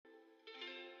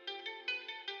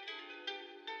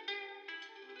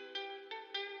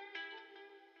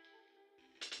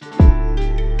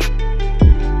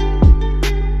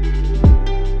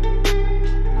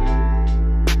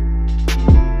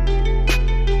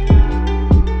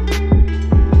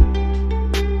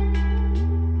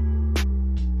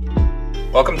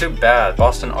Welcome to BAD,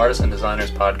 Boston Artists and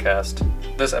Designers Podcast.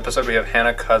 This episode we have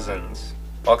Hannah Cousins.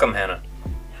 Welcome, Hannah.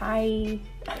 Hi.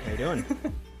 How you doing?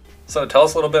 So tell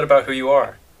us a little bit about who you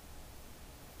are.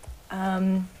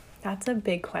 That's a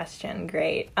big question.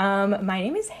 Great. My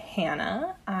name is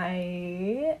Hannah.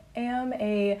 I am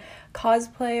a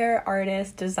cosplayer,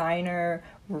 artist, designer,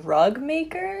 rug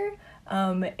maker,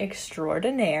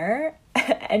 extraordinaire.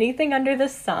 Anything under the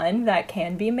sun that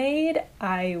can be made,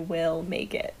 I will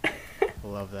make it.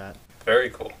 Love that.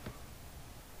 Very cool.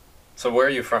 So where are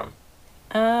you from?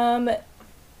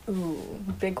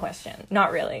 Big question.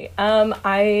 Not really.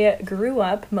 I grew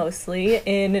up mostly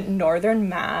in northern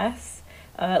Mass.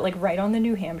 Right on the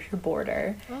New Hampshire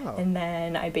border. Oh. And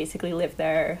then I basically lived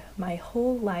there my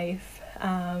whole life,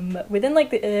 within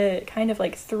the kind of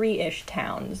 3-ish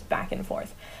towns back and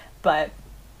forth, but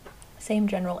same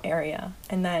general area.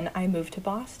 And then I moved to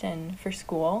Boston for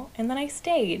school, and then I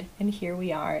stayed, and here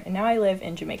we are. And now I live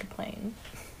in Jamaica Plain.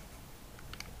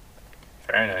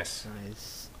 Very nice.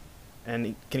 Nice.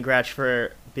 And congrats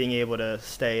for being able to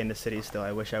stay in the city still.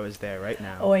 I wish I was there right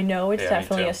now. Oh, I know it's Yeah, me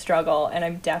definitely too. a struggle, and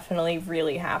I'm definitely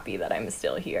really happy that I'm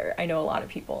still here. I know a lot of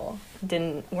people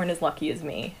weren't as lucky as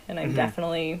me, and I'm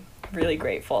definitely really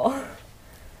grateful.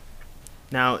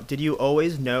 Now, did you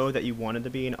always know that you wanted to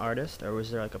be an artist, or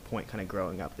was there a point kind of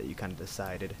growing up that you kind of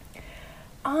decided?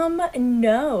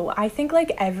 No. I think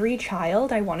like every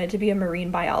child, I wanted to be a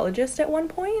marine biologist at one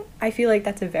point. I feel like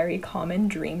that's a very common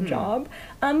dream job,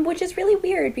 which is really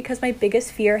weird because my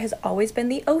biggest fear has always been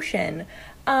the ocean.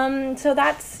 So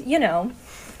that's, Oh,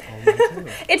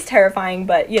 it's terrifying,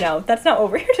 but that's not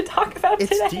what we're here to talk about It's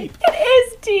today. deep. It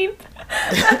is deep.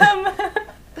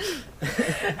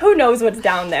 Who knows what's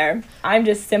down there? I'm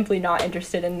just simply not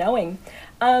interested in knowing.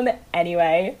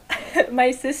 Anyway,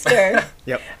 my sister,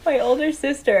 Yep. my older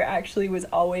sister actually was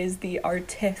always the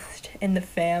artist in the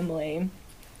family.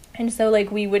 And so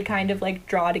we would kind of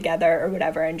draw together or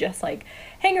whatever and just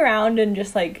hang around and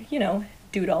just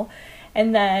doodle.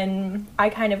 And then I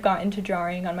kind of got into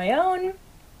drawing on my own.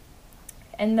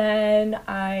 And then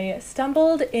I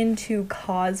stumbled into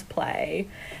cosplay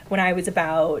when I was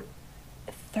about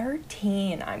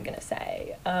 13, I'm gonna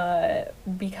say,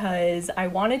 because I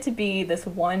wanted to be this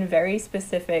one very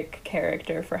specific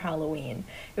character for Halloween.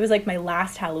 It was my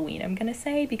last Halloween, I'm gonna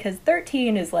say, because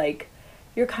 13 is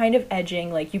you're kind of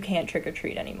edging, you can't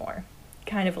trick-or-treat anymore.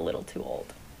 Kind of a little too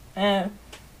old.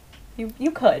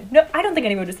 You could. No, I don't think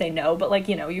anyone would say no, but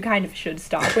you kind of should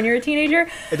stop when you're a teenager.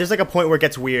 There's a point where it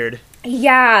gets weird.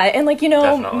 Yeah, and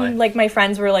Definitely. my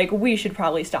friends were we should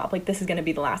probably stop. This is going to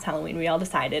be the last Halloween. We all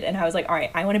decided, and I was all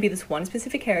right, I want to be this one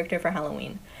specific character for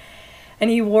Halloween. And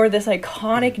he wore this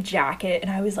iconic jacket, and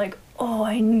I was oh,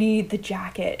 I need the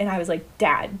jacket. And I was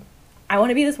Dad, I want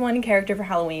to be this one character for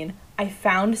Halloween. I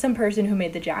found some person who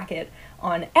made the jacket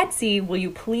on Etsy. Will you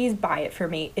please buy it for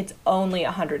me? It's only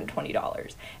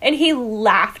 $120. And he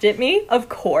laughed at me, of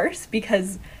course,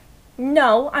 because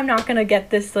no, I'm not gonna get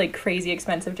this crazy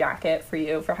expensive jacket for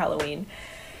you for Halloween.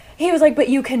 He was but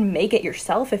you can make it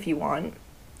yourself if you want.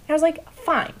 I was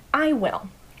fine, I will.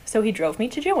 So he drove me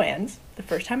to Joann's, the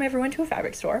first time I ever went to a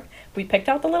fabric store. We picked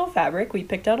out the little fabric, we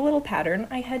picked out a little pattern.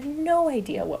 I had no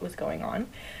idea what was going on.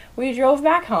 We drove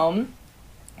back home.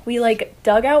 We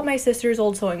dug out my sister's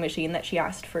old sewing machine that she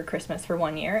asked for Christmas for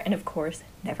 1 year, and of course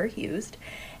never used.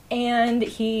 And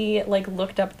he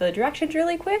looked up the directions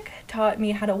really quick, taught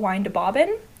me how to wind a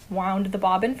bobbin, wound the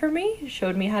bobbin for me,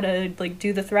 showed me how to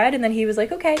do the thread, and then he was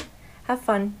okay, have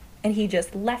fun. And he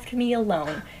just left me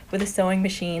alone with a sewing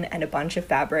machine and a bunch of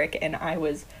fabric, and I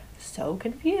was so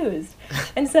confused.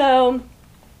 And so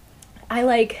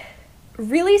I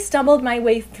really stumbled my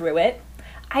way through it.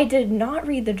 I did not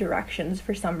read the directions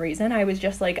for some reason. I was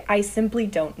just I simply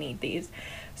don't need these.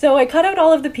 So I cut out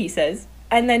all of the pieces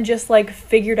and then just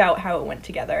figured out how it went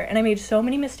together. And I made so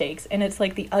many mistakes, and it's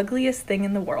the ugliest thing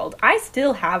in the world. I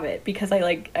still have it because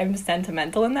I'm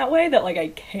sentimental in that way that I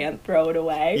can't throw it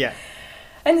away. Yeah.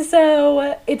 And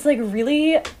so it's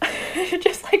really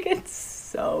just it's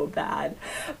so bad.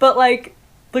 But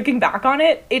looking back on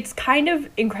it, it's kind of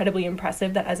incredibly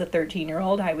impressive that as a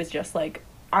 13-year-old I was just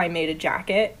I made a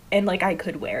jacket and I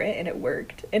could wear it and it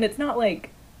worked. And it's not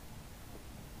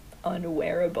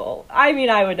unwearable. I mean,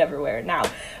 I would never wear it now.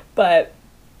 But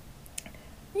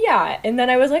yeah, and then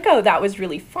I was oh, that was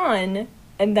really fun.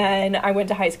 And then I went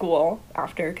to high school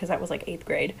after, because that was 8th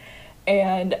grade.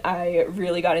 And I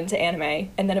really got into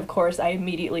anime. And then, of course, I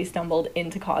immediately stumbled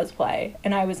into cosplay.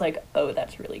 And I was oh,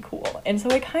 that's really cool. And so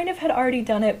I kind of had already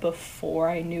done it before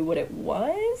I knew what it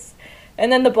was.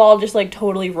 And then the ball just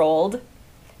totally rolled.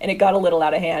 And it got a little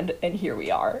out of hand, and here we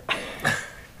are.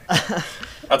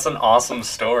 That's an awesome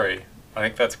story. I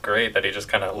think that's great that he just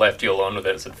kind of left you alone with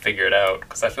it and said, figure it out.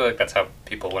 Because I feel like that's how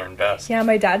people learn best. Yeah,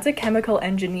 my dad's a chemical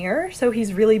engineer, so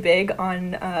he's really big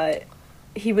on,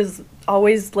 he was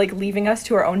always, like, leaving us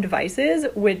to our own devices,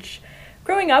 which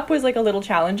growing up was, like, a little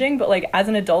challenging, but, like, as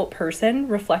an adult person,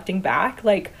 reflecting back,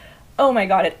 like, oh my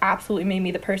god, it absolutely made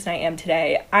me the person I am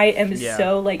today. I am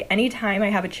so, like, anytime I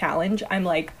have a challenge, I'm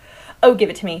like, oh, give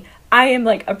it to me. I am,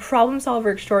 like, a problem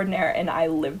solver extraordinaire, and I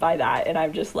live by that, and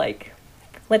I'm just like,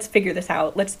 let's figure this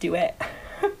out. Let's do it.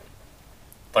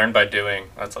 Learn by doing.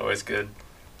 That's always good.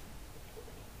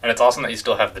 And it's awesome that you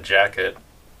still have the jacket.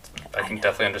 I can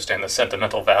definitely understand the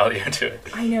sentimental value to it.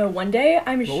 I know. One day,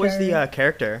 I'm sure. What was the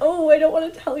character? Oh, I don't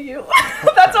want to tell you.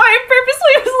 That's why I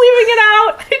purposely was leaving it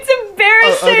out. It's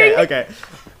embarrassing.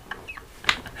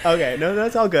 Okay, no,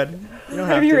 that's all good. You don't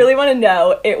have If you really want to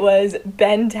know, it was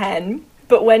Ben 10,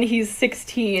 but when he's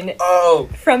 16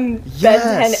 from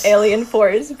Ben 10 Alien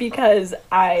Force, because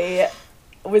I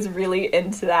was really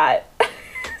into that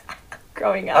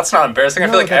growing up. That's not embarrassing. I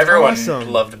feel like everyone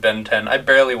loved Ben 10. I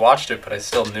barely watched it, but I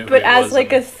still knew who But he as was.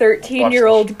 like a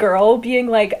 13-year-old girl being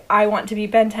like, I want to be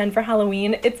Ben 10 for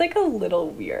Halloween, it's like a little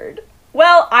weird.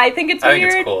 Well, I think it's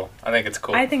weird. I think it's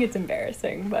cool. I think it's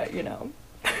embarrassing, but you know,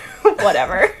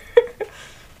 whatever.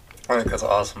 I think that's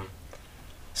awesome.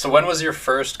 So when was your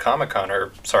first Comic-Con,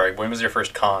 or sorry, when was your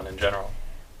first con in general?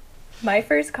 My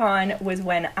first con was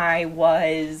when I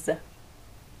was,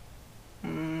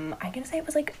 I'm going to say it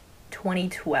was like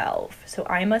 2012. So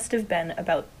I must have been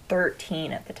about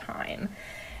 13 at the time.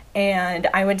 And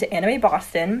I went to Anime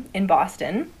Boston in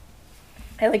Boston.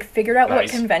 I like figured out what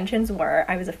conventions were.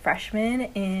 I was a freshman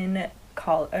in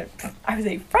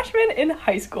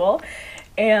high school.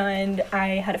 And I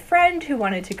had a friend who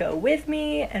wanted to go with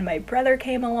me, and my brother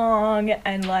came along,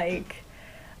 and like,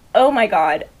 oh my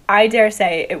god, I dare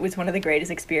say it was one of the greatest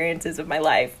experiences of my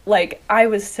life. Like, I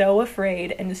was so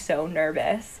afraid and so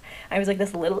nervous. I was like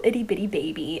this little itty bitty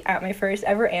baby at my first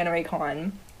ever anime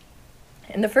con.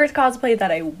 And the first cosplay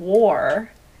that I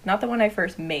wore, not the one I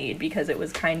first made because it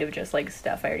was kind of just like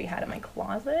stuff I already had in my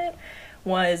closet,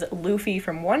 was Luffy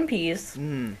from One Piece.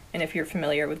 And if you're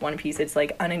familiar with One Piece, it's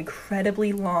like an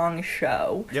incredibly long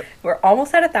show. Yep. We're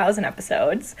almost at 1,000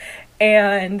 episodes.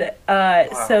 And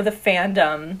so the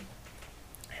fandom,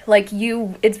 like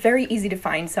it's very easy to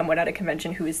find someone at a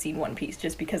convention who has seen One Piece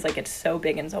just because like it's so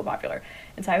big and so popular.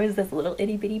 And so I was this little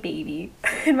itty bitty baby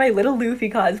in my little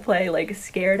Luffy cosplay, like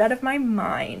scared out of my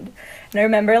mind. And I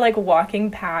remember like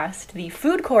walking past the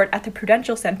food court at the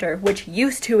Prudential Center, which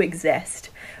used to exist.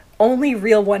 Only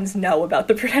real ones know about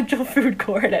the Prudential food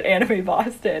court at Anime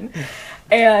Boston.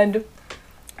 And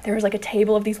there was like a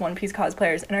table of these One Piece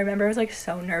cosplayers, and I remember I was like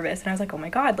so nervous, and I was like, oh my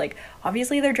god, like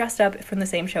obviously they're dressed up from the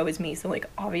same show as me, so like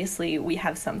obviously we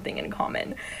have something in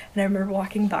common. And I remember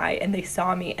walking by and they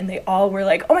saw me and they all were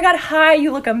like, oh my god, hi,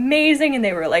 you look amazing, and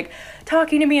they were like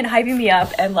talking to me and hyping me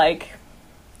up, and like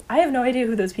I have no idea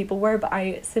who those people were, but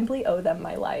I simply owe them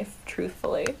my life,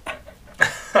 truthfully.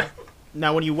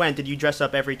 Now, when you went, did you dress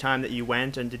up every time that you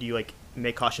went, and did you, like,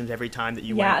 make costumes every time that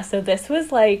you went? Yeah, so this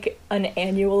was, like, an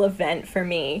annual event for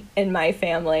me and my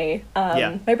family.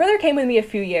 My brother came with me a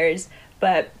few years,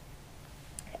 but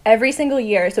every single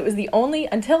year, so it was the only,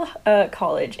 until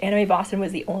college, Anime Boston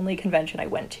was the only convention I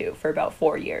went to for about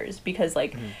 4 years, because,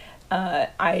 like,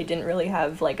 I didn't really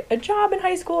have, like, a job in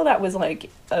high school that was, like,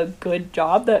 a good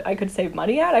job that I could save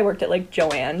money at. I worked at, like,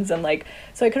 Joann's, and, like,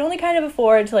 so I could only kind of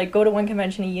afford to, like, go to one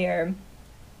convention a year.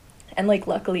 And, like,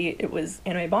 luckily it was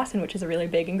Anime Boston, which is a really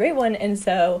big and great one. And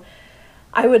so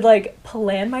I would, like,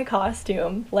 plan my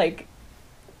costume, like,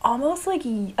 almost, like,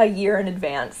 a year in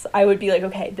advance. I would be like,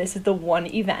 okay, this is the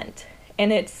one event.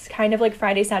 And it's kind of like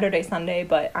Friday, Saturday, Sunday,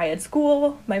 but I had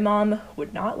school. My mom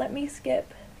would not let me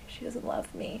skip. She doesn't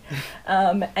love me.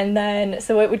 And then,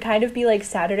 so it would kind of be, like,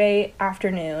 Saturday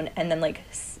afternoon, and then, like,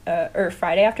 or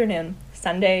Friday afternoon,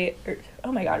 Sunday, or,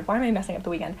 oh my god, why am I messing up the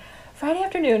weekend? Friday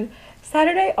afternoon,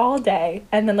 Saturday all day,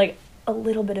 and then like a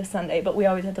little bit of Sunday, but we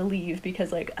always had to leave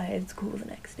because like I had school the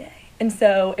next day. And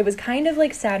so it was kind of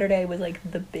like Saturday was like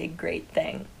the big great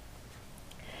thing.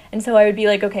 And so I would be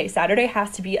like, okay, Saturday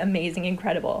has to be amazing,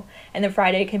 incredible. And then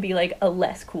Friday can be like a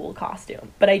less cool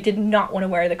costume. But I did not want to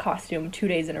wear the costume 2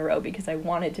 days in a row because I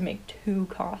wanted to make 2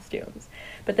 costumes.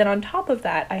 But then on top of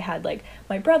that, I had like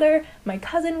my brother, my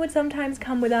cousin would sometimes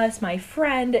come with us, my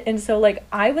friend. And so like,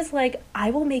 I was like,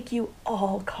 I will make you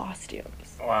all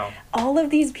costumes. Wow. All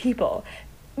of these people.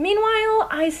 Meanwhile,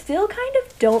 I still kind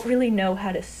of don't really know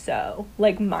how to sew,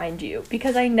 like, mind you,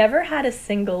 because I never had a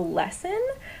single lesson.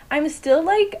 I'm still,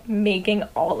 like, making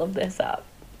all of this up.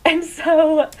 And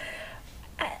so,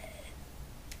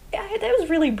 Yeah, that was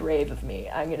really brave of me,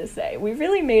 I'm gonna say. We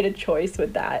really made a choice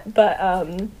with that. But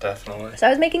Definitely. so I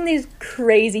was making these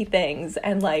crazy things,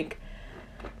 and like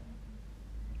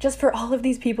just for all of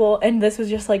these people, and this was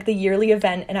just like the yearly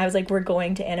event, and I was like, we're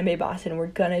going to Anime Boston, we're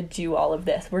gonna do all of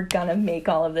this, we're gonna make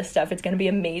all of this stuff, it's gonna be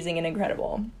amazing and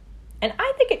incredible. And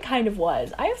I think it kind of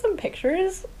was. I have some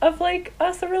pictures of like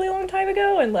us a really long time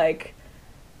ago, and like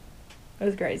it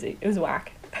was crazy. It was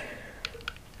whack.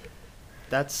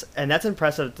 That's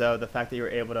impressive though, the fact that you were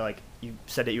able to, like, you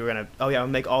said that you were gonna, oh yeah, I'll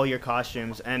make all your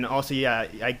costumes, and also, yeah,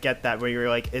 I get that, where you're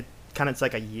like, it kind of, it's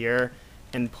like a year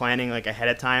in planning, like ahead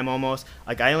of time almost.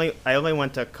 Like I only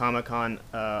went to Comic-Con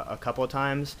a couple of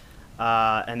times,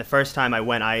 and the first time I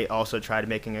went, I also tried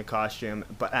making a costume,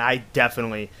 but I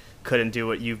definitely couldn't do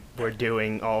what you were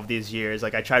doing all of these years.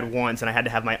 Like I tried once, and I had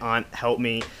to have my aunt help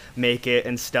me make it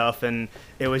and stuff, and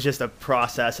it was just a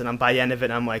process, and by the end of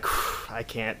it, I'm like, I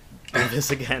can't do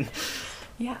this again.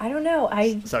 Yeah, I don't know.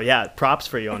 So yeah, props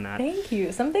for you on that. Thank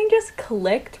you. Something just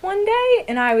clicked one day,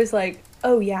 and I was like,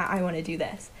 oh yeah, I want to do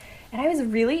this. And I was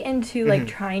really into like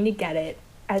trying to get it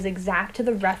as exact to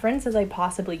the reference as I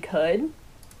possibly could.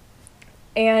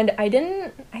 And I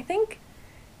think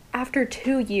after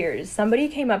 2 years, somebody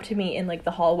came up to me in like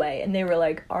the hallway, and they were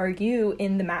like, are you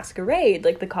in the masquerade,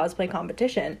 like the cosplay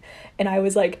competition? And I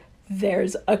was like,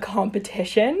 there's a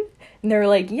competition? And they were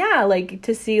like, yeah, like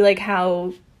to see like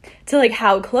how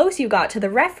close you got to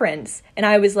the reference. And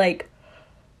I was like,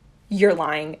 you're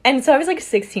lying. And so I was like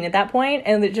 16 at that point,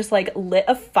 and it just like lit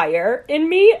a fire in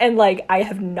me, and like I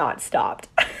have not stopped.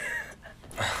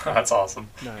 That's awesome.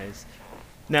 Nice.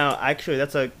 Now, actually,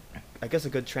 that's I guess a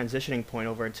good transitioning point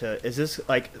over to, is this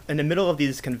like in the middle of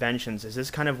these conventions, is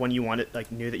this kind of when you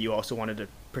knew that you also wanted to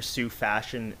pursue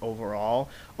fashion overall,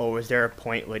 or was there a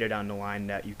point later down the line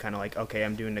that you kind of like, okay,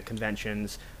 I'm doing the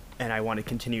conventions and I want to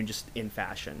continue just in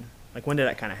fashion? Like, when did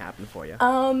that kind of happen for you?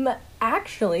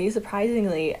 Actually,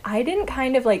 surprisingly, I didn't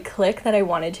kind of like click that I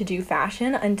wanted to do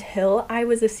fashion until I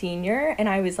was a senior and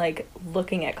I was like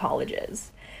looking at colleges,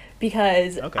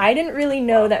 because I didn't really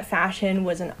know that fashion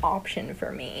was an option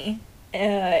for me,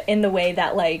 in the way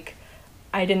that like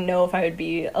I didn't know if I would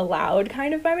be allowed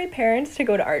kind of by my parents to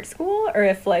go to art school, or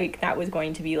if like that was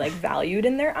going to be like valued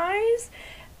in their eyes.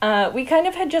 We kind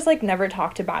of had just like never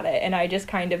talked about it, and I just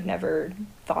kind of never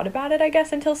thought about it, I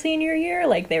guess, until senior year.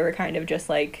 Like they were kind of just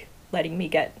like letting me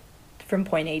get from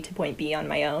point A to point B on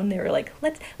my own. They were like,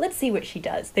 let's see what she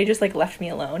does. They just like left me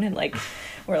alone, and like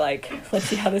were like, let's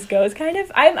see how this goes, kind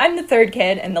of. I'm the third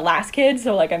kid and the last kid,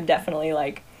 so like I'm definitely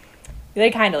like, they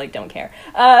kind of like don't care.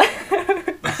 They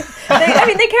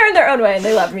care in their own way, and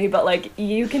they love me, but like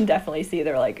you can definitely see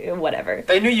they're like, whatever.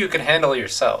 They knew you could handle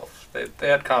yourself. They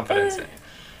had confidence in you.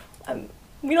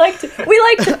 We like to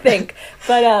think,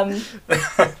 but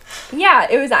yeah,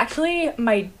 it was actually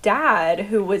my dad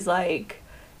who was like,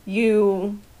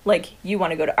 you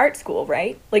want to go to art school,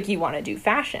 right? Like you want to do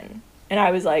fashion. And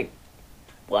I was like,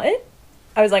 what?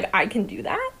 I was like, I can do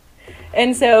that?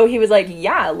 And so he was like,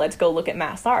 yeah, let's go look at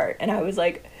mass art. And I was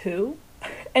like, who?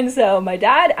 And so my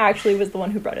dad actually was the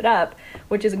one who brought it up,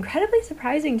 which is incredibly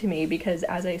surprising to me because,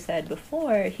 as I said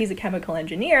before, he's a chemical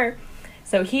engineer.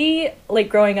 So he, like,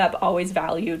 growing up, always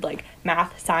valued, like,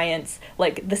 math, science,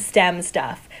 like, the STEM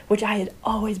stuff, which I had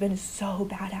always been so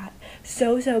bad at.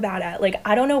 So bad at. Like,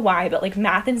 I don't know why, but, like,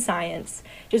 math and science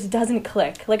just doesn't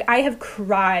click. Like, I have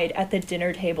cried at the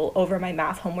dinner table over my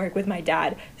math homework with my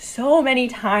dad so many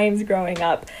times growing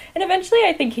up. And eventually,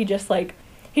 I think he just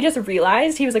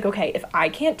realized, he was like, okay, if I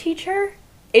can't teach her,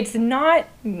 it's not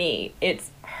me,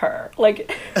 it's her.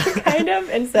 Like, kind of.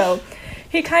 And so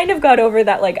he kind of got over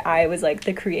that, like, I was, like,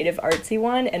 the creative artsy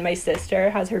one, and my sister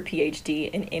has her PhD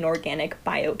in inorganic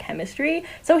biochemistry,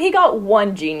 so he got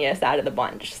one genius out of the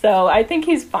bunch, so I think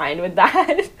he's fine with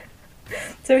that.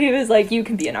 So he was like, you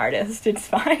can be an artist, it's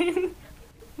fine.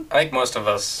 I think most of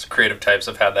us creative types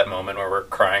have had that moment where we're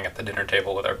crying at the dinner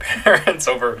table with our parents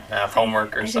over math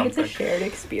homework or something. I think it's a shared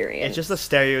experience. It's just a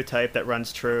stereotype that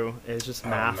runs true. It's just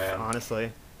math,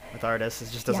 honestly. With artists,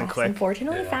 it just doesn't click.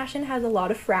 Unfortunately, fashion has a lot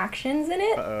of fractions in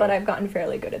it, but I've gotten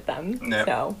fairly good at them. Yep.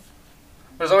 So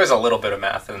there's always a little bit of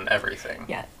math in everything.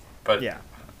 Yes. But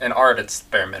in art, it's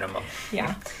bare minimum.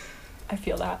 Yeah, I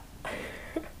feel that.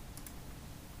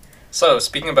 So,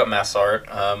 speaking about mass art,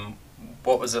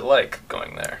 what was it like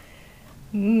going there?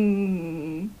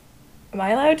 Am I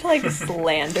allowed to, like,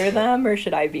 slander them, or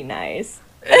should I be nice?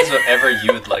 It's whatever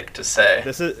you would like to say.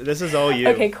 This is all you.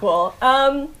 Okay, cool.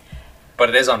 But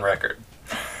it is on record.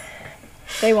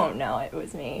 They won't know it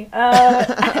was me,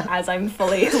 as I'm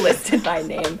fully listed by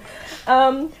name.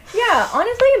 Yeah,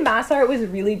 honestly, mass art was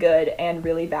really good and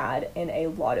really bad in a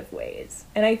lot of ways.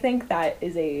 And I think that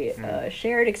is a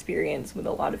shared experience with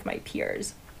a lot of my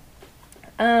peers.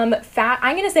 I'm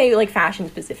going to say, like, fashion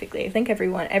specifically. I think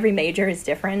every major is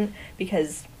different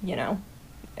because, you know,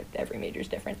 every major is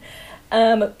different.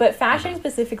 But fashion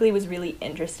specifically was really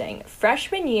interesting.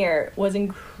 Freshman year was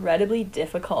incredibly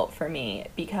difficult for me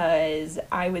because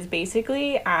I was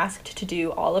basically asked to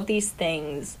do all of these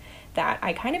things that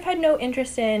I kind of had no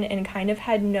interest in and kind of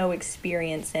had no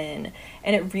experience in.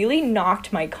 And it really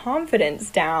knocked my confidence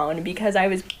down because I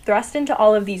was thrust into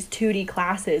all of these 2D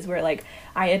classes where, like,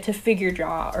 I had to figure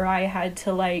draw or I had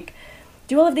to, like,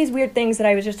 do all of these weird things that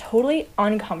I was just totally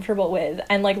uncomfortable with.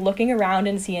 And, like, looking around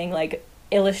and seeing, like,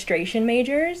 illustration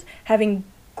majors having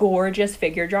gorgeous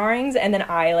figure drawings, and then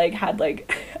I, like, had, like,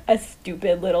 a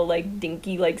stupid little, like,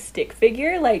 dinky, like, stick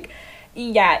figure, like,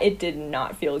 yeah, it did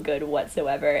not feel good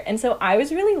whatsoever. And so I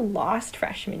was really lost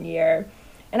freshman year.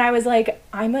 And I was like,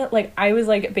 I was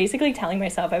like basically telling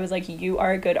myself, I was like, you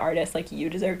are a good artist, like, you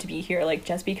deserve to be here. Like,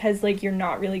 just because, like, you're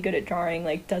not really good at drawing,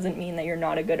 like, doesn't mean that you're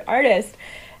not a good artist.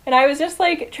 And I was just,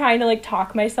 like, trying to, like,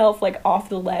 talk myself, like, off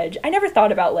the ledge. I never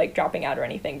thought about, like, dropping out or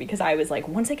anything because I was like,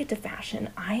 once I get to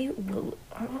fashion, I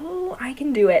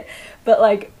can do it. But,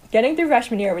 like, getting through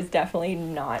freshman year was definitely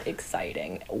not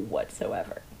exciting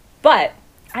whatsoever. But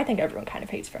I think everyone kind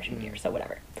of hates freshman year, so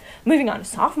whatever. Moving on to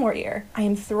sophomore year, I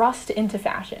am thrust into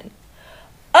fashion.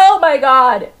 Oh my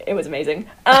god! It was amazing.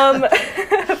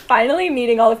 Finally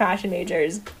meeting all the fashion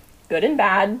majors, good and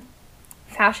bad.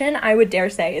 Fashion, I would dare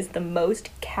say, is the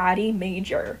most catty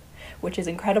major, which is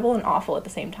incredible and awful at the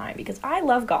same time, because I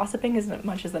love gossiping as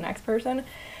much as the next person.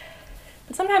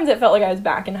 But sometimes it felt like I was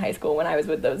back in high school when I was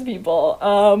with those people.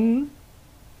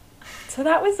 So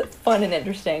that was fun and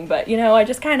interesting, but, you know, I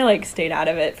just kind of, like, stayed out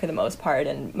of it for the most part,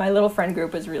 and my little friend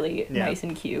group was really nice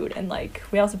and cute, and, like,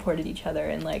 we all supported each other,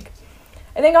 and, like,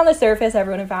 I think on the surface,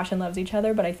 everyone in fashion loves each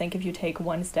other, but I think if you take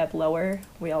one step lower,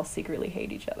 we all secretly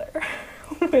hate each other,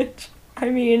 which, I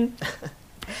mean,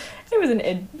 it was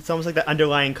It's almost like the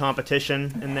underlying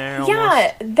competition in there, almost.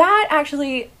 Yeah, that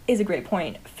actually is a great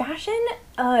point. Fashion,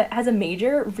 as a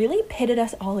major, really pitted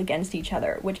us all against each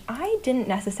other, which I didn't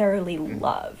necessarily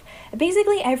love.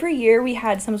 Basically, every year we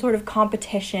had some sort of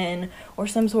competition or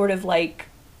some sort of, like,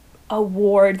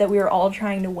 award that we were all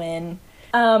trying to win.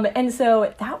 And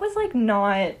so that was, like,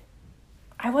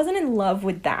 I wasn't in love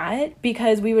with that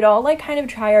because we would all, like, kind of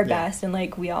try our best and,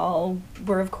 like, we all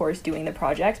were, of course, doing the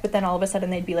projects, but then all of a sudden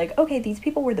they'd be like, okay, these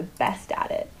people were the best at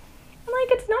it. And,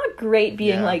 like, it's not great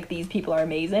being like, these people are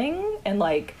amazing, and,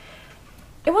 like,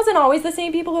 it wasn't always the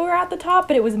same people who were at the top,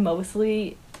 but it was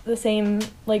mostly the same,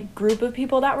 like, group of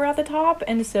people that were at the top,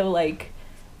 and so, like,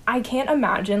 I can't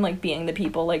imagine, like, being the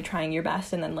people, like, trying your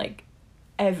best and then, like,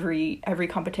 every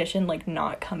competition, like,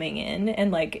 not coming in,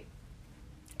 and, like,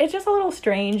 it's just a little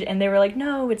strange. And they were like,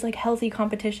 no, it's, like, healthy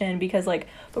competition because, like,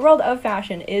 the world of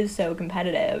fashion is so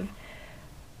competitive,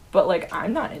 but, like,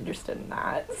 I'm not interested in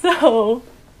that. So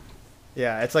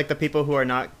yeah, it's like the people who are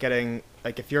not getting,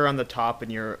 like, if you're on the top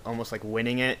and you're almost, like,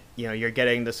 winning it, you know, you're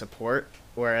getting the support,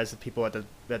 whereas the people at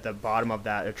the bottom of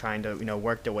that are trying to, you know,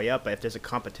 work their way up. But if there's a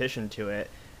competition to it,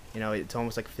 you know, it's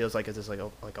almost like feels like it's just like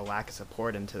a lack of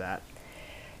support into that.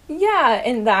 yeah,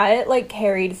 and that, like,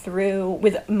 carried through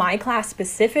with my class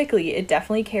specifically. It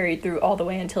definitely carried through all the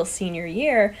way until senior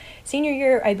year. Senior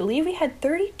year, I believe we had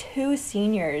 32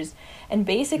 seniors, and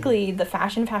basically the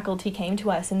fashion faculty came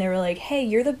to us and they were like, hey,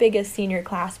 you're the biggest senior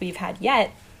class we've had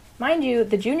yet. Mind you,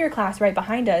 the junior class right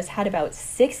behind us had about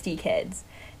 60 kids.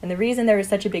 And the reason there was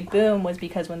such a big boom was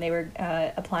because when they were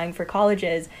applying for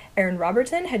colleges, Erin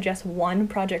Robertson had just won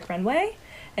Project Runway.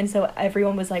 And so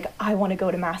everyone was like, I want to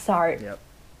go to Mass Art. Yep.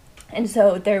 And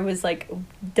so there was, like,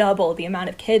 double the amount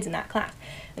of kids in that class.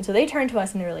 And so they turned to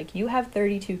us and they were like, you have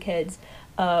 32 kids.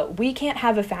 We can't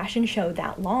have a fashion show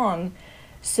that long.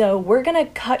 So we're going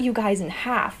to cut you guys in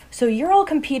half. So you're all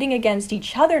competing against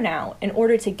each other now in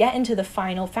order to get into the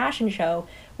final fashion show,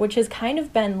 which has kind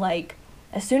of been like,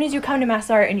 as soon as you come to Mass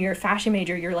Art and you're a fashion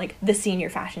major, you're like the senior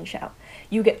fashion show.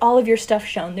 You get all of your stuff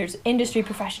shown. There's industry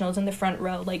professionals in the front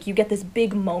row. Like, you get this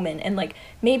big moment. And, like,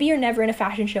 maybe you're never in a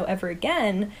fashion show ever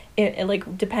again,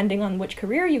 like, depending on which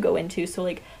career you go into. So,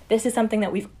 like, this is something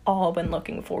that we've all been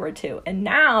looking forward to. And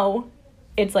now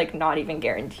it's, like, not even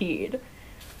guaranteed.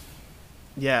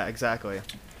 Yeah, exactly.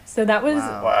 So that was...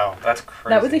 Wow, that's crazy.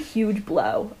 That was a huge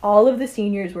blow. All of the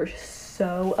seniors were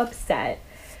so upset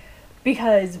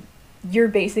because you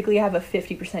basically have a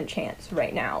 50% chance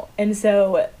right now. And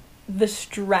so the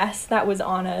stress that was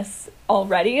on us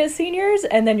already as seniors,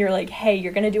 and then you're like, hey,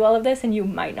 you're going to do all of this and you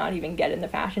might not even get in the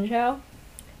fashion show.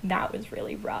 That was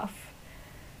really rough.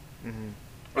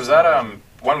 Was that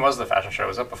when was the fashion show?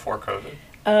 Was that before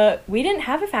COVID? We didn't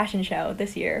have a fashion show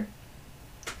this year.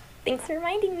 Thanks for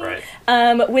reminding me.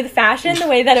 Right. With fashion, the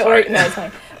way that it works, no, it's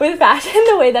fine. With fashion,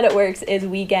 the way that it works is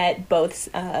we get both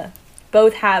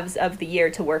halves of the year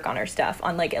to work on our stuff,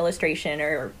 on like illustration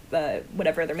or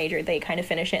whatever other major. They kind of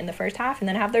finish it in the first half and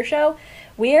then have their show.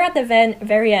 We are at the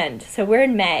very end, so we're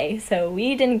in May, so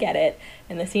we didn't get it,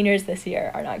 and the seniors this year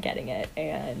are not getting it,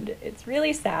 and it's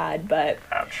really sad, but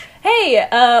Ouch. hey,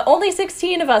 only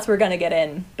 16 of us were gonna get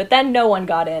in, but then no one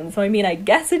got in, so I mean, I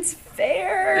guess it's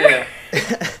fair.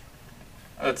 Yeah.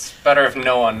 It's better if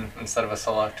no one instead of a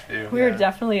select few. We were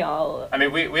definitely all... I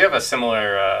mean, we have a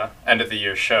similar end of the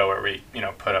year show where we,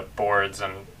 put up boards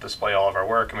and display all of our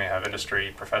work, and we have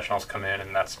industry professionals come in,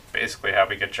 and that's basically how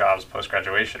we get jobs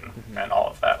post-graduation. And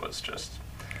all of that was just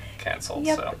canceled.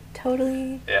 Yep, so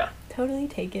totally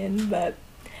taken, but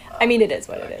I mean, it is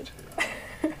what it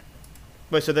is.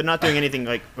 Wait, so they're not doing anything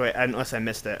like, wait, unless I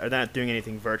missed it, are they not doing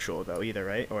anything virtual though either,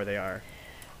 right? Or they are?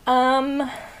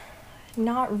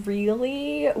 Not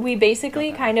really. We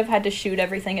basically kind of had to shoot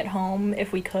everything at home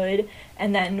if we could,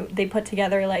 and then they put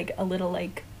together like a little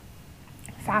like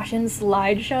fashion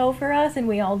slideshow for us, and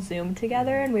we all zoomed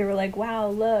together, and we were like, wow,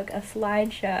 look, a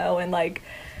slideshow, and like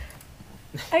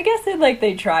I guess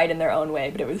they tried in their own way,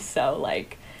 but it was so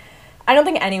like, I don't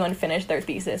think anyone finished their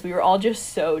thesis. We were all just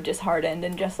so disheartened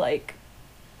and just like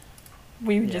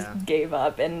we just gave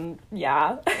up, and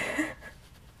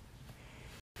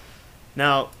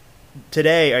Now,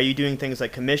 today, are you doing things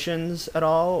like commissions at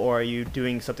all, or are you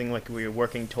doing something like where you're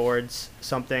working towards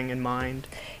something in mind?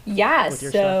 Yeah,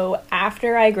 so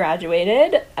after I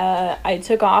graduated, I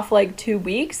took off like 2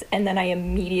 weeks, and then I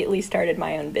immediately started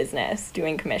my own business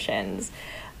doing commissions.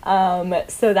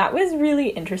 So that was really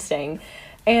interesting,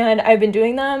 and I've been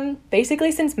doing them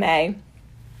basically since May.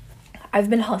 I've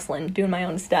been hustling, doing my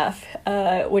own stuff,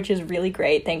 which is really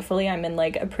great. Thankfully, I'm in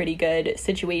like a pretty good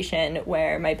situation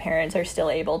where my parents are still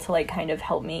able to like kind of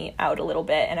help me out a little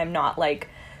bit, and I'm not like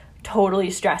totally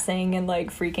stressing and like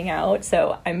freaking out.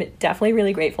 So I'm definitely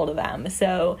really grateful to them.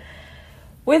 So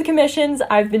with commissions,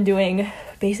 I've been doing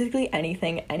basically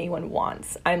anything anyone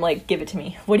wants. I'm like, give it to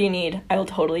me. What do you need? I will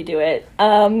totally do it.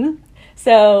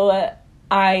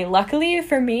 Luckily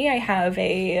for me, I have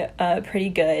a pretty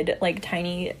good, like,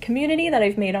 tiny community that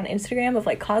I've made on Instagram of,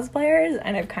 like, cosplayers,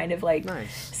 and I've kind of, like,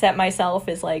 set myself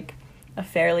as, like, a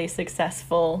fairly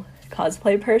successful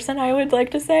cosplay person, I would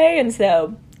like to say, and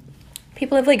so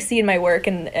people have, like, seen my work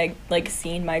and, like,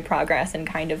 seen my progress, and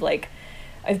kind of, like,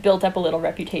 I've built up a little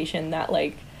reputation that,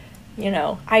 like,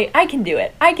 I can do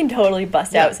it. I can totally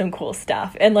bust out some cool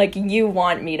stuff. And, like, you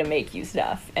want me to make you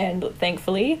stuff. And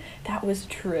thankfully, that was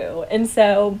true. And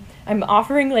so I'm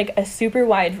offering, like, a super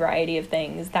wide variety of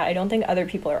things that I don't think other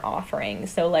people are offering.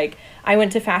 So, like, I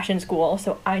went to fashion school,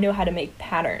 so I know how to make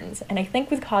patterns. And I think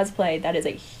with cosplay, that is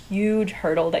a huge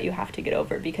hurdle that you have to get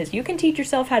over. Because you can teach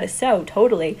yourself how to sew,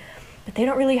 totally. But they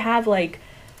don't really have, like,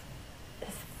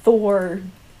 Thor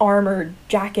armor,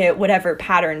 jacket, whatever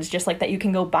patterns just like that you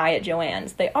can go buy at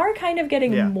Joann's. They are kind of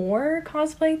getting more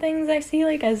cosplay things, I see,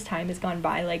 like as time has gone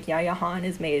by. Like Yaya Han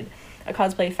has made a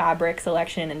cosplay fabric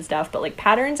selection and stuff, but like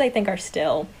patterns I think are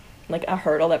still like a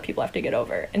hurdle that people have to get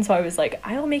over. And so I was like,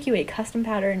 I will make you a custom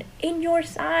pattern in your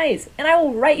size, and I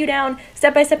will write you down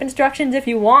step-by-step instructions if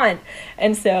you want.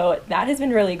 And so that has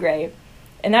been really great,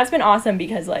 and that's been awesome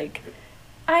because like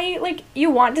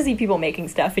you want to see people making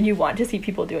stuff, and you want to see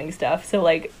people doing stuff. So,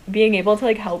 like, being able to,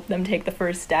 like, help them take the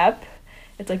first step,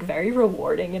 it's, like, very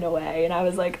rewarding in a way. And I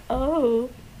was like, oh.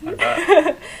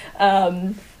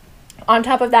 On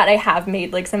top of that, I have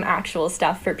made, like, some actual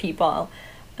stuff for people.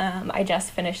 I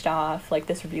just finished off, like,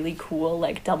 this really cool,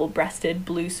 like, double-breasted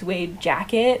blue suede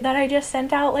jacket that I just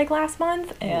sent out, like, last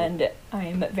month. And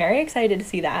I'm very excited to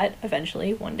see that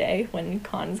eventually one day when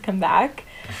cons come back.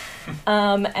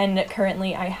 And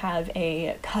currently I have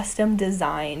a custom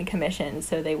design commission,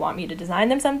 so they want me to design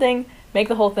them something, make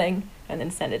the whole thing, and then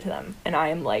send it to them. And I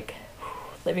am like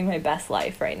living my best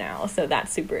life right now, so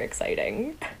that's super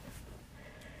exciting.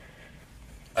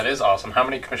 That is awesome. How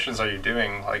many commissions are you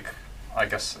doing, like, I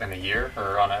guess in a year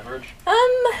or on average?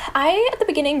 I at the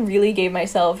beginning really gave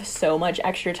myself so much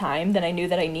extra time than I knew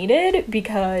that I needed,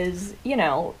 because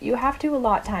you have to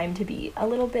allot time to be a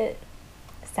little bit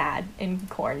sad in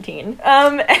quarantine,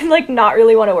 and like not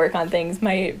really want to work on things.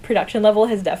 My production level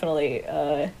has definitely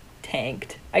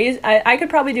tanked. I could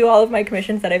probably do all of my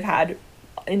commissions that I've had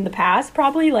in the past,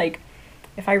 probably like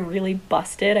if I really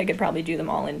busted, I could probably do them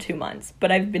all in 2 months,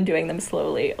 but I've been doing them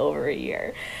slowly over a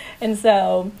year. And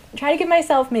so I try to give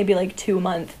myself maybe like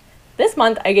 2-month This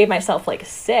month I gave myself like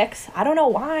 6. I don't know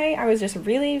why. I was just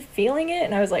really feeling it,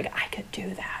 and I was like, I could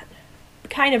do that.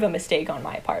 Kind of a mistake on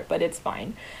my part, but it's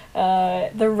fine.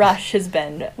 The rush has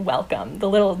been welcome.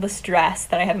 The stress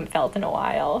that I haven't felt in a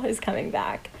while is coming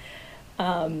back.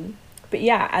 But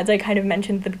yeah, as I kind of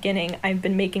mentioned at the beginning, I've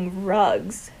been making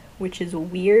rugs, which is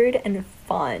weird and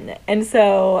fun. And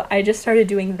so I just started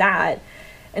doing that.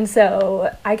 And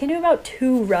so I can do about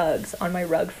 2 rugs on my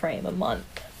rug frame a month.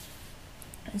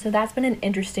 And so that's been an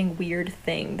interesting, weird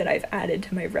thing that I've added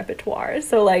to my repertoire.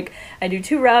 So like I do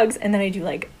 2 rugs, and then I do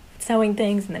like sewing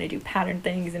things, and then I do pattern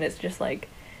things, and it's just like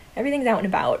everything's out and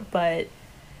about. But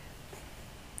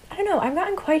I don't know, I've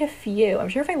gotten quite a few. I'm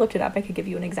sure if I looked it up I could give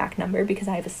you an exact number because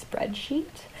I have a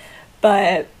spreadsheet.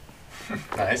 But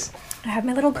Nice. I have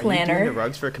my little planner. Are you doing the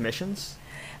rugs for commissions?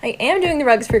 I am doing the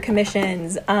rugs for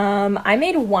commissions. I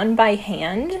made one by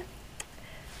hand.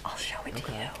 I'll show it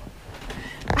to you.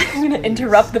 I'm gonna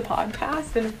interrupt the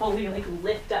podcast and fully like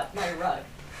lift up my rug.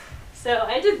 So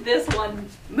I did this one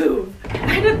move.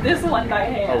 I did this one by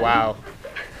hand. Oh wow.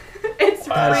 It's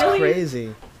That's really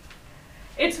crazy.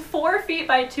 It's 4 feet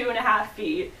by 2.5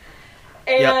 feet.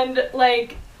 And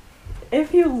like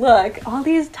if you look, all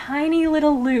these tiny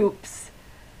little loops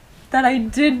that I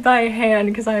did by hand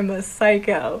because I'm a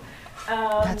psycho.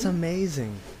 That's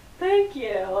amazing. Thank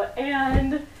you.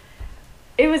 And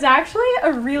it was actually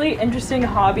a really interesting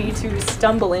hobby to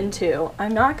stumble into.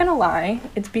 I'm not gonna lie,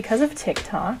 it's because of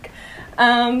TikTok.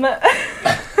 I'm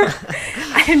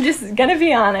just gonna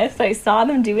be honest. I saw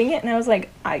them doing it and I was like,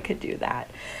 I could do that.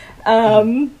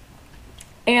 And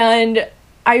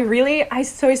I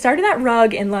started that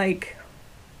rug in like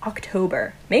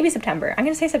October, maybe September. I'm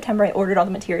gonna say September. I ordered all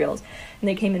the materials and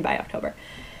they came in by October.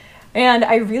 And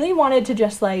I really wanted to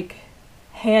just like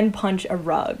hand punch a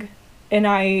rug. And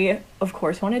I, of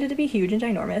course, wanted it to be huge and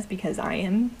ginormous because I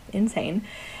am insane.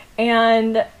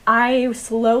 And I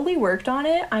slowly worked on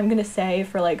it, I'm going to say,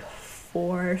 for like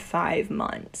 4 or 5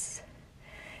 months.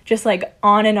 Just like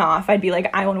on and off. I'd be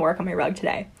like, I want to work on my rug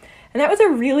today. And that was a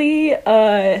really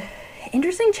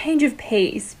interesting change of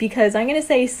pace because I'm going to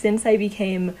say since I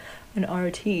became an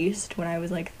artiste when I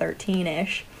was like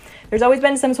 13-ish, there's always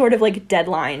been some sort of like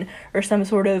deadline or some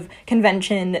sort of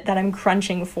convention that I'm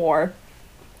crunching for.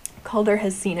 Calder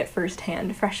has seen it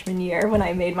firsthand freshman year when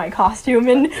I made my costume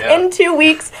in 2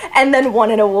 weeks and then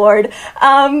won an award.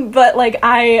 But like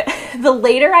the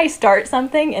later I start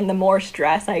something and the more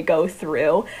stress I go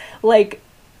through, like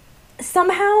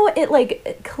somehow it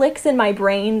like clicks in my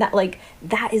brain that like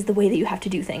that is the way that you have to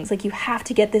do things. Like you have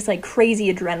to get this like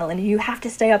crazy adrenaline. You have to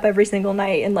stay up every single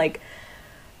night and like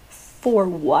for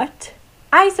what?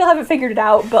 I still haven't figured it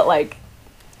out, but like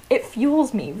it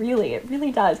fuels me, really. It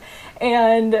really does.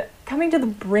 And coming to the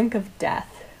brink of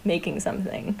death, making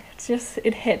something,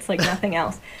 it hits like nothing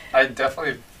else. I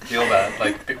definitely feel that.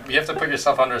 Like, you have to put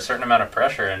yourself under a certain amount of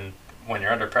pressure, and when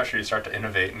you're under pressure, you start to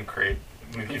innovate and create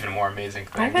even more amazing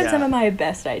things. I've had some of my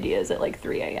best ideas at like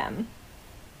 3 a.m.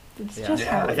 It's just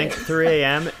how I think 3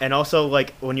 a.m. and also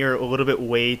like when you're a little bit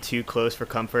way too close for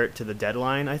comfort to the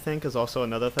deadline, I think is also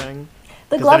another thing.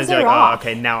 The gloves are off. Oh,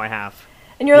 okay, now I have.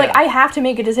 And you're like, I have to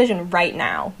make a decision right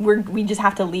now. We just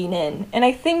have to lean in. And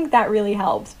I think that really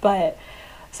helps. But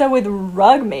so with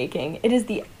rug making, it is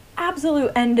the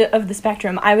absolute end of the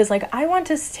spectrum. I was like, I want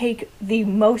to take the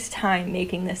most time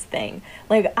making this thing.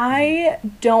 Like, I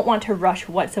don't want to rush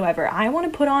whatsoever. I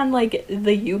want to put on like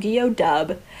the Yu-Gi-Oh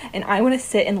dub and I want to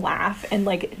sit and laugh and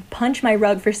like punch my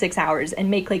rug for 6 hours and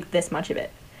make like this much of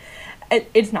it.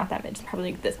 It's not that much. It's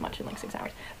probably like this much in like 6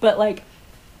 hours. But like,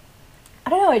 I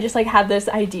don't know, I just like had this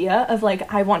idea of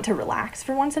like I want to relax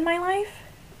for once in my life,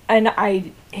 and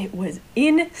it was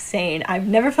insane. I've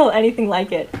never felt anything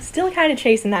like it. Still kind of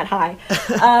chasing that high,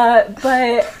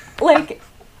 but like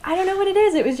I don't know what it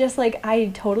is. It was just like I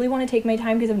totally want to take my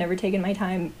time because I've never taken my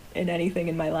time in anything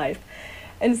in my life,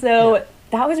 and so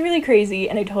that was really crazy.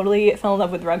 And I totally fell in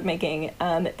love with rug making.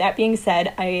 That being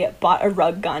said, I bought a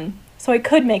rug gun so I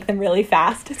could make them really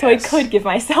fast, so I could give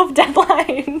myself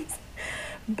deadlines,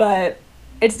 but.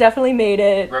 It's definitely made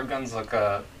it. Rug guns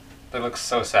they look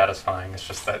so satisfying. It's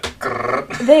just that.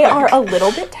 They are a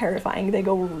little bit terrifying. They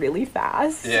go really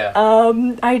fast. Yeah.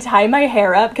 I tie my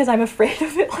hair up because I'm afraid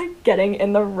of it like getting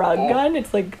in the rug gun.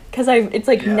 It's like it's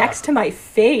like next to my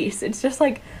face. It's just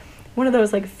like one of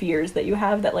those like fears that you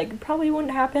have that like probably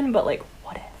wouldn't happen, but like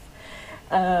what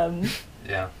if?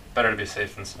 Yeah. Better to be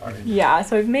safe than sorry. Yeah,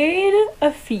 so I've made a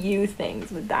few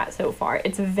things with that so far.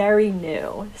 It's very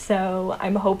new. So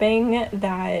I'm hoping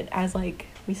that as like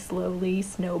we slowly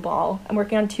snowball. I'm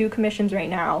working on 2 commissions right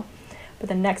now. But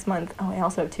then next month, I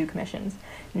also have 2 commissions.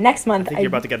 Next month I think you're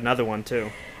about to get another one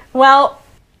too. Well,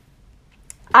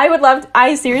 I would love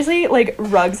I seriously, like,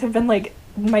 rugs have been, like,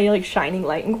 my, like, shining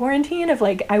light in quarantine of,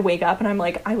 like, I wake up and I'm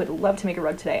like, I would love to make a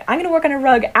rug today. I'm gonna work on a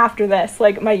rug after this.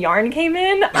 Like, my yarn came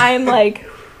in. I'm like,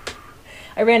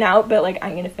 I ran out, but, like,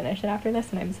 I'm gonna finish it after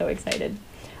this, and I'm so excited.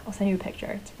 I'll send you a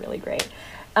picture. It's really great.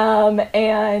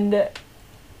 And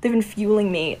they've been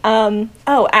fueling me.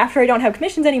 After I don't have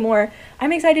commissions anymore,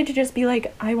 I'm excited to just be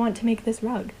like, I want to make this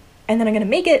rug. And then I'm gonna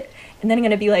make it, and then I'm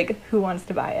gonna be like, who wants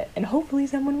to buy it? And hopefully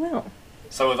someone will.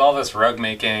 So with all this rug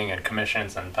making and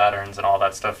commissions and patterns and all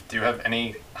that stuff, do you have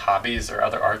any hobbies or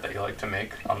other art that you like to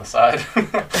make on the side?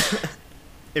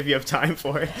 If you have time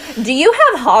for it. Do you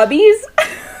have hobbies?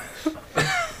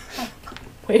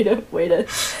 Wait a.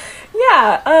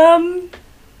 Yeah,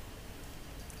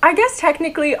 I guess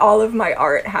technically all of my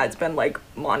art has been, like,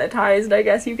 monetized, I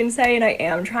guess you can say, and I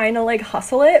am trying to, like,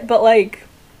 hustle it, but, like,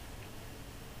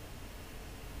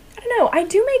 I don't know, I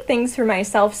do make things for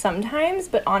myself sometimes,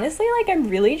 but honestly, like, I'm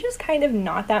really just kind of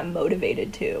not that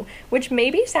motivated to, which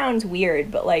maybe sounds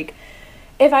weird, but, like,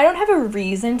 if I don't have a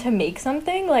reason to make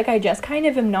something, like, I just kind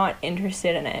of am not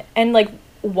interested in it, and, like,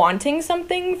 wanting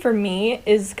something for me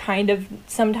is kind of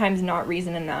sometimes not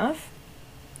reason enough.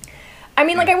 I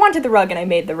mean, like, I wanted the rug and I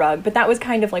made the rug, but that was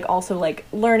kind of, like, also, like,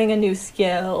 learning a new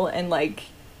skill and, like,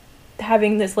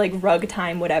 having this, like, rug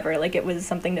time, whatever, like, it was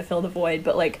something to fill the void,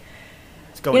 but, like,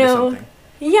 Let's go into something.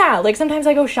 Yeah, like, sometimes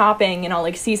I go shopping and I'll,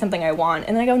 like, see something I want,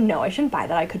 and then I go, no, I shouldn't buy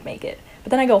that, I could make it. But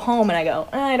then I go home and I go,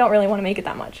 I don't really want to make it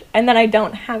that much, and then I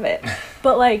don't have it.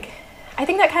 But, like, I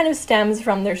think that kind of stems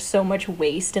from there's so much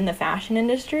waste in the fashion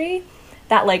industry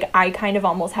that, like, I kind of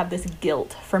almost have this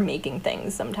guilt for making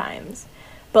things sometimes.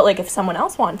 But, like, if someone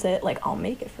else wants it, like, I'll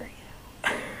make it for you.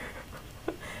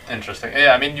 Interesting.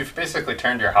 Yeah, I mean, you've basically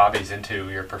turned your hobbies into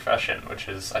your profession, which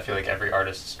is, I feel like, every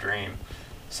artist's dream.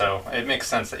 So it makes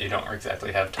sense that you don't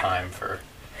exactly have time for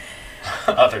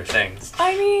other things.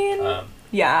 I mean,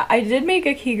 yeah, I did make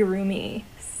a kigurumi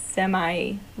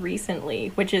semi-recently,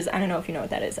 which is, I don't know if you know what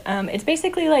that is. It's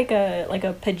basically like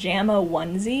a pajama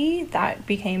onesie that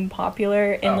became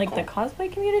popular in, cool, the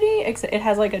cosplay community. It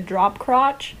has, like, a drop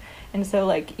crotch. And so,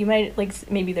 like, you might, like,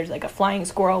 maybe there's, like, a flying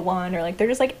squirrel one, or, like, they're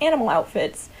just, like, animal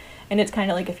outfits. And it's kind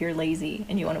of like if you're lazy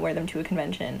and you want to wear them to a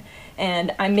convention.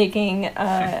 And I'm making,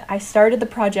 I started the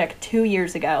project 2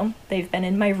 years ago. They've been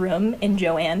in my room in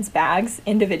Joanne's bags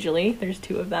individually. There's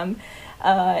 2 of them.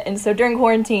 And so during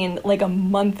quarantine, like, a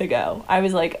month ago, I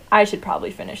was like, I should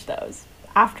probably finish those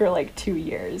after, like, 2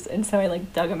 years. And so I,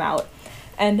 like, dug them out.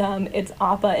 And it's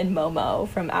Appa and Momo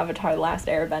from Avatar: The Last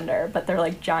Airbender, but they're,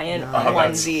 like, giant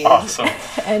onesies. That's awesome.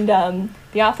 And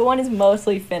the Appa one is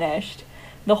mostly finished.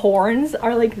 The horns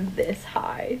are, like, this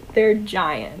high. They're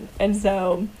giant. And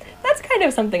so that's kind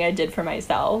of something I did for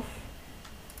myself.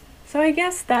 So I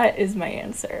guess that is my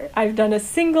answer. I've done a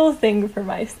single thing for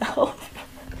myself.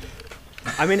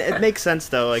 I mean, it makes sense,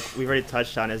 though. Like, we've already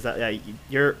touched on, is that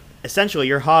you're essentially,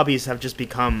 your hobbies have just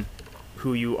become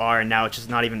who you are, and now it's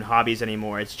just not even hobbies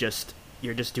anymore. It's just,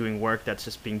 you're just doing work that's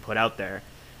just being put out there,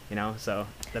 you know? So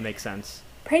that makes sense.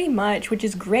 Pretty much, which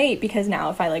is great, because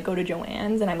now if I, like, go to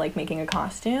Joann's and I'm, like, making a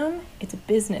costume, it's a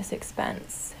business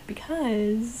expense,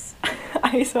 because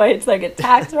it's like a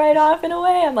tax write-off in a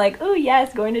way. I'm like, oh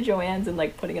yes, going to Joann's and,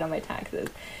 like, putting it on my taxes,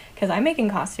 because I'm making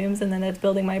costumes, and then that's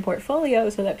building my portfolio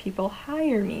so that people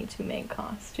hire me to make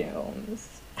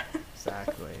costumes.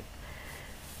 Exactly.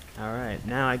 All right,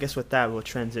 now I guess with that we'll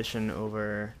transition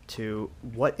over to,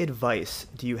 what advice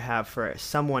do you have for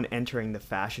someone entering the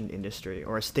fashion industry,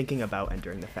 or is thinking about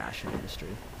entering the fashion industry?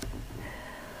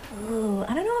 Oh,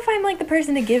 I don't know if I'm, like, the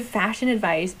person to give fashion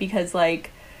advice, because,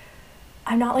 like,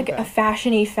 I'm not, like, a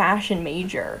fashion-y fashion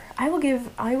major. I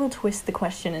will twist the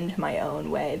question into my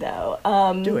own way, though.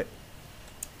 Do it.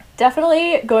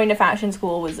 Definitely going to fashion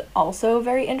school was also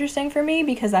very interesting for me,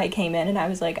 because I came in and I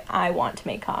was like, I want to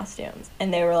make costumes.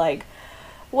 And they were like,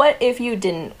 what if you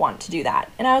didn't want to do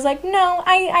that? And I was like, no,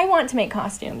 I want to make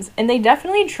costumes. And they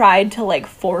definitely tried to, like,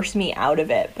 force me out of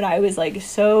it. But I was, like,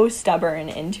 so stubborn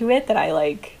into it that I,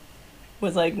 like,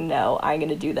 was like, no, I'm going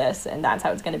to do this. And that's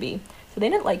how it's going to be. So they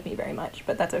didn't like me very much,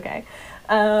 but that's okay.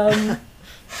 I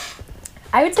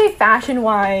would say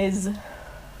fashion-wise,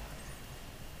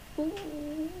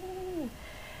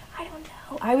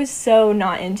 I was so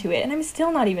not into it, and I'm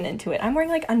still not even into it. I'm wearing,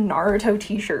 like, a Naruto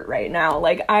t-shirt right now.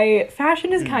 Like,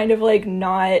 fashion is kind of, like,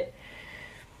 not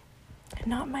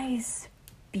my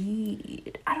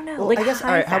speed. I don't know. Well, like, I guess,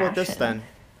 all right, fashion.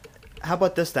 how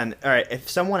about this then? All right, if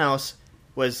someone else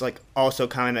was, like, also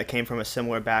kind of came from a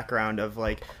similar background of,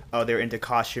 like, oh, they're into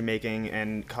costume making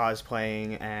and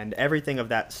cosplaying and everything of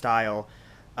that style,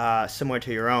 similar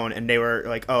to your own, and they were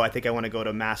like, oh, I think I want to go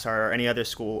to Mass Art or any other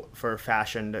school for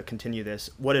fashion to continue this,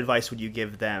 what advice would you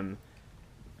give them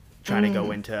trying to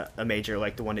go into a major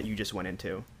like the one that you just went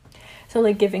into? So,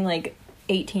 like, giving, like,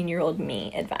 18-year-old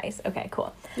me advice. Okay,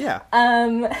 cool. Yeah.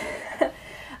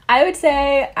 I would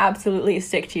say absolutely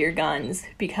stick to your guns,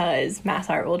 because Mass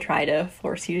Art will try to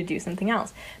force you to do something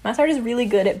else. Mass Art is really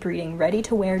good at breeding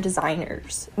ready-to-wear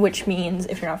designers, which means,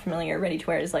 if you're not familiar,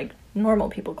 ready-to-wear is like normal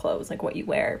people clothes, like what you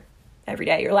wear every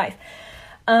day of your life.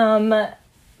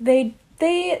 They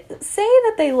say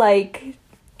that they like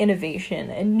innovation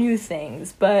and new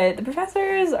things, but the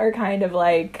professors are kind of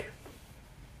like,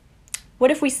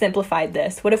 what if we simplified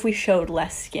this? What if we showed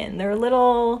less skin? They're a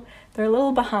little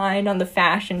behind on the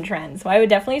fashion trends. So I would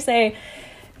definitely say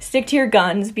stick to your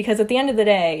guns, because at the end of the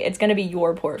day, it's going to be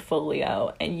your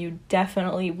portfolio and you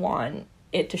definitely want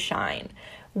it to shine.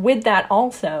 With that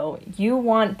also, you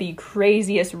want the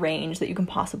craziest range that you can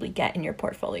possibly get in your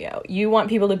portfolio. You want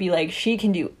people to be like, she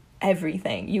can do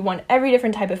everything. You want every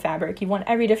different type of fabric. You want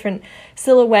every different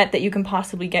silhouette that you can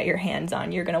possibly get your hands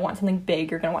on. You're going to want something big.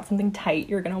 You're going to want something tight.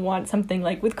 You're going to want something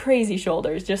like with crazy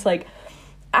shoulders. Just like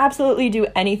absolutely do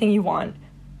anything you want.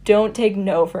 Don't take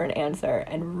no for an answer,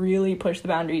 and really push the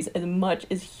boundaries as much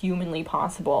as humanly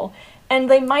possible. And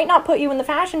they might not put you in the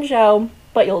fashion show,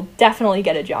 but you'll definitely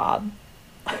get a job.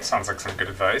 Sounds like some good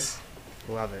advice.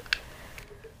 Love it.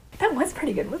 That was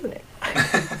pretty good, wasn't it?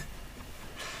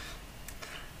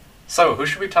 So, who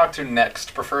should we talk to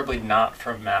next? Preferably not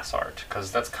from Mass Art,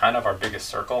 because that's kind of our biggest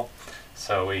circle.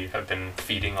 So we have been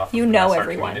feeding off of the Mass Art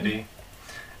community.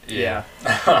 Yeah.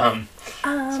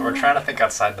 So we're trying to think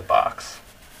outside the box.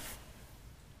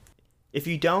 If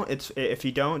you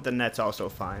don't, then that's also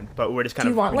fine. But we're just kind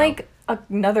of. Do you want like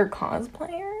another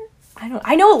cosplayer?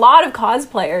 I know a lot of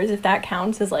cosplayers, if that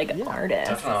counts as like an artist.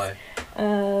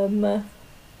 Definitely.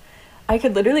 I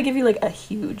could literally give you like a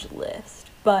huge list,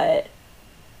 but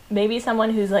maybe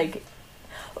someone who's like,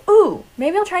 ooh,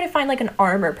 maybe I'll try to find like an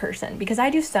armor person, because I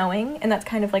do sewing and that's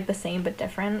kind of like the same but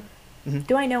different. Mm-hmm.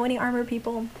 Do I know any armor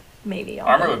people? Maybe.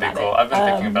 Armor would be cool. I've been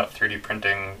thinking about 3D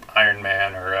printing Iron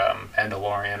Man or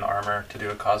Mandalorian armor to do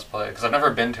a cosplay, because I've never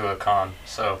been to a con,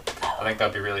 so I think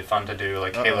that'd be really fun to do,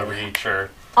 like Halo Reach or...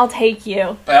 I'll take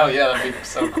you. Oh yeah, that'd be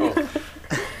so cool.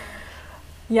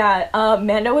 Yeah,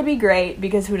 Mando would be great,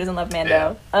 because who doesn't love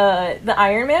Mando? Yeah. The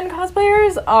Iron Man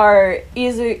cosplayers are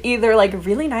either like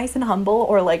really nice and humble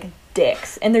or like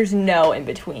dicks, and there's no in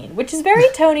between, which is very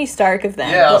Tony Stark of them.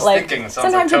 Yeah, I was like, thinking,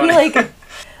 sometimes like it'd be like,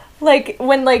 like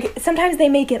when like sometimes they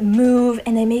make it move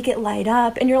and they make it light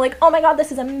up, and you're like, oh my god,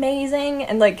 this is amazing,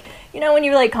 and like, you know, when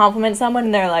you like compliment someone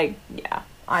and they're like, yeah,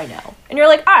 I know, and you're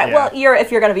like, all right, well,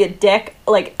 if you're gonna be a dick,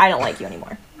 like, I don't like you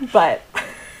anymore, but.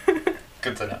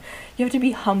 Good to know. You have to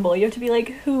be humble. You have to be like,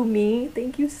 who, me?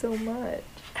 Thank you so much.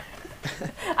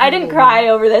 I didn't cry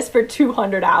over this for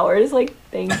 200 hours. Like,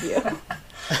 thank you.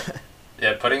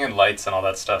 Yeah, putting in lights and all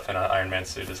that stuff in an Iron Man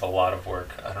suit is a lot of work.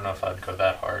 I don't know if I'd go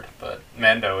that hard, but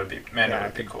Mando would be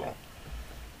cool.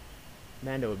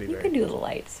 Mando would be You great. can do the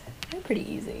lights. They're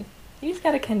pretty easy. You just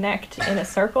gotta connect in a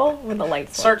circle with the light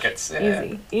switch. Circuits,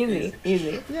 yeah. Easy.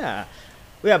 Yeah.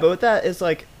 Yeah, but with that, it's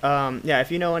like,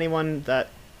 if you know anyone that...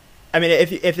 I mean,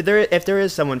 if there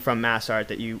is someone from Mass Art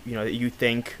that you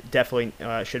think definitely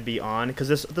should be on, because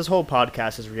this whole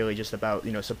podcast is really just about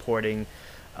supporting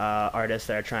artists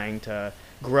that are trying to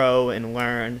grow and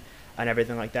learn and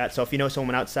everything like that. So if you know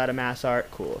someone outside of Mass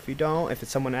Art, cool. If you don't, if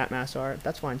it's someone at Mass Art,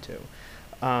 that's fine too.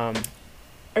 Are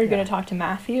you gonna talk to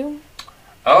Matthew?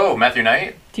 Oh, Matthew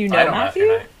Knight. Do you know Matthew?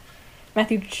 Knight.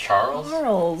 Matthew Charles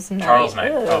Knight. Charles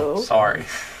Knight. Oh, sorry.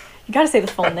 You gotta say the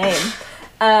full name.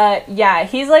 Yeah,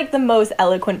 he's like the most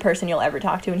eloquent person you'll ever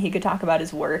talk to, and he could talk about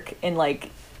his work in like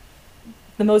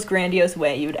the most grandiose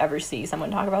way you would ever see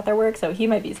someone talk about their work, so he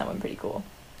might be someone pretty cool.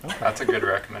 Okay. That's a good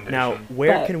recommendation. Now,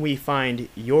 where can we find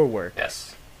your work?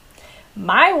 Yes.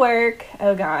 My work,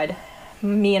 oh god,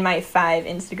 me and my 5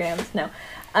 Instagrams, no.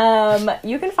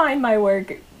 You can find my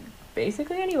work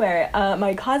basically anywhere.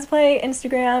 My cosplay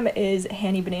Instagram is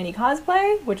Hanny Banani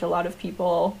Cosplay, which a lot of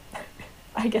people...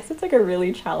 I guess it's like a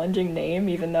really challenging name,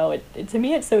 even though it to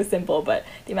me it's so simple, but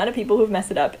the amount of people who've messed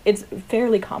it up, it's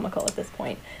fairly comical at this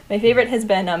point. My favorite has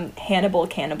been Hannibal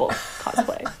Cannibal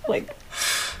Cosplay. Like,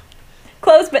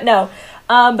 close, but no.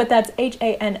 But that's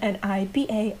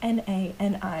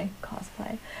HANNIBANANI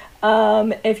Cosplay.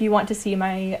 If you want to see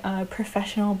my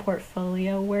professional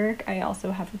portfolio work, I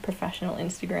also have a professional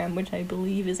Instagram, which I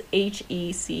believe is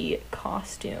HEC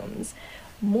Costumes.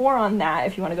 More on that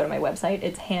if you want to go to my website.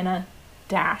 It's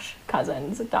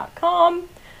hannah-cousins.com.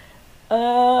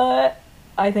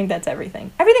 I think that's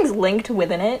everything. Everything's linked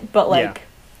within it, but like,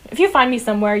 if you find me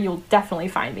somewhere, you'll definitely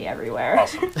find me everywhere.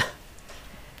 Awesome.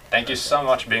 Thank you so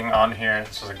much for being on here.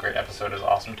 This was a great episode. It was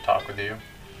awesome to talk with you.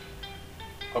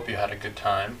 Hope you had a good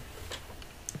time.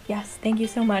 Yes, thank you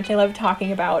so much. I love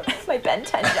talking about my Ben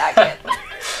 10 jacket.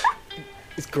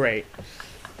 It's great.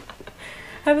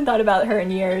 I haven't thought about her in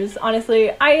years.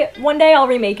 Honestly, one day I'll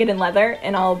remake it in leather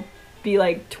and I'll be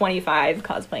like 25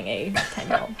 cosplaying a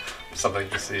 10-year-old. Something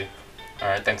to see. All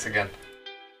right, thanks again.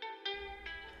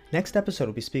 Next episode,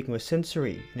 we'll be speaking with Sin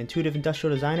Suri, an intuitive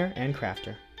industrial designer and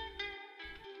crafter.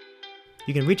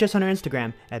 You can reach us on our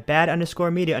Instagram at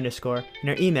bad_media_ and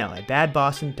our email at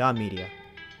badboston.media.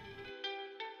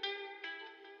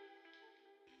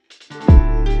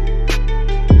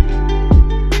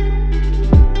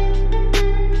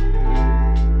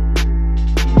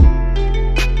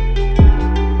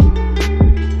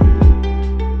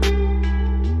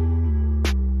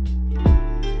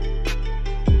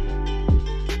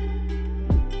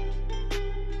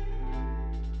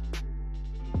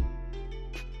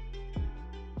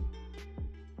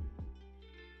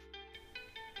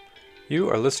 You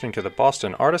are listening to the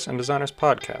Boston Artists and Designers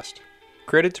Podcast,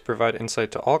 created to provide insight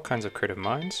to all kinds of creative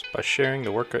minds by sharing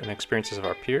the work and experiences of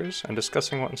our peers and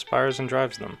discussing what inspires and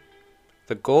drives them.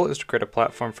 The goal is to create a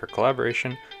platform for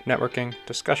collaboration, networking,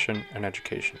 discussion, and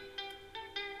education.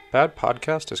 Bad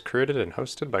Podcast is created and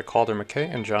hosted by Calder McKay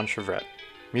and John Chevrette.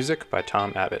 Music by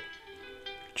Tom Abbott.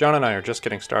 John and I are just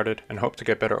getting started and hope to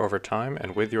get better over time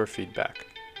and with your feedback.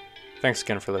 Thanks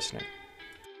again for listening.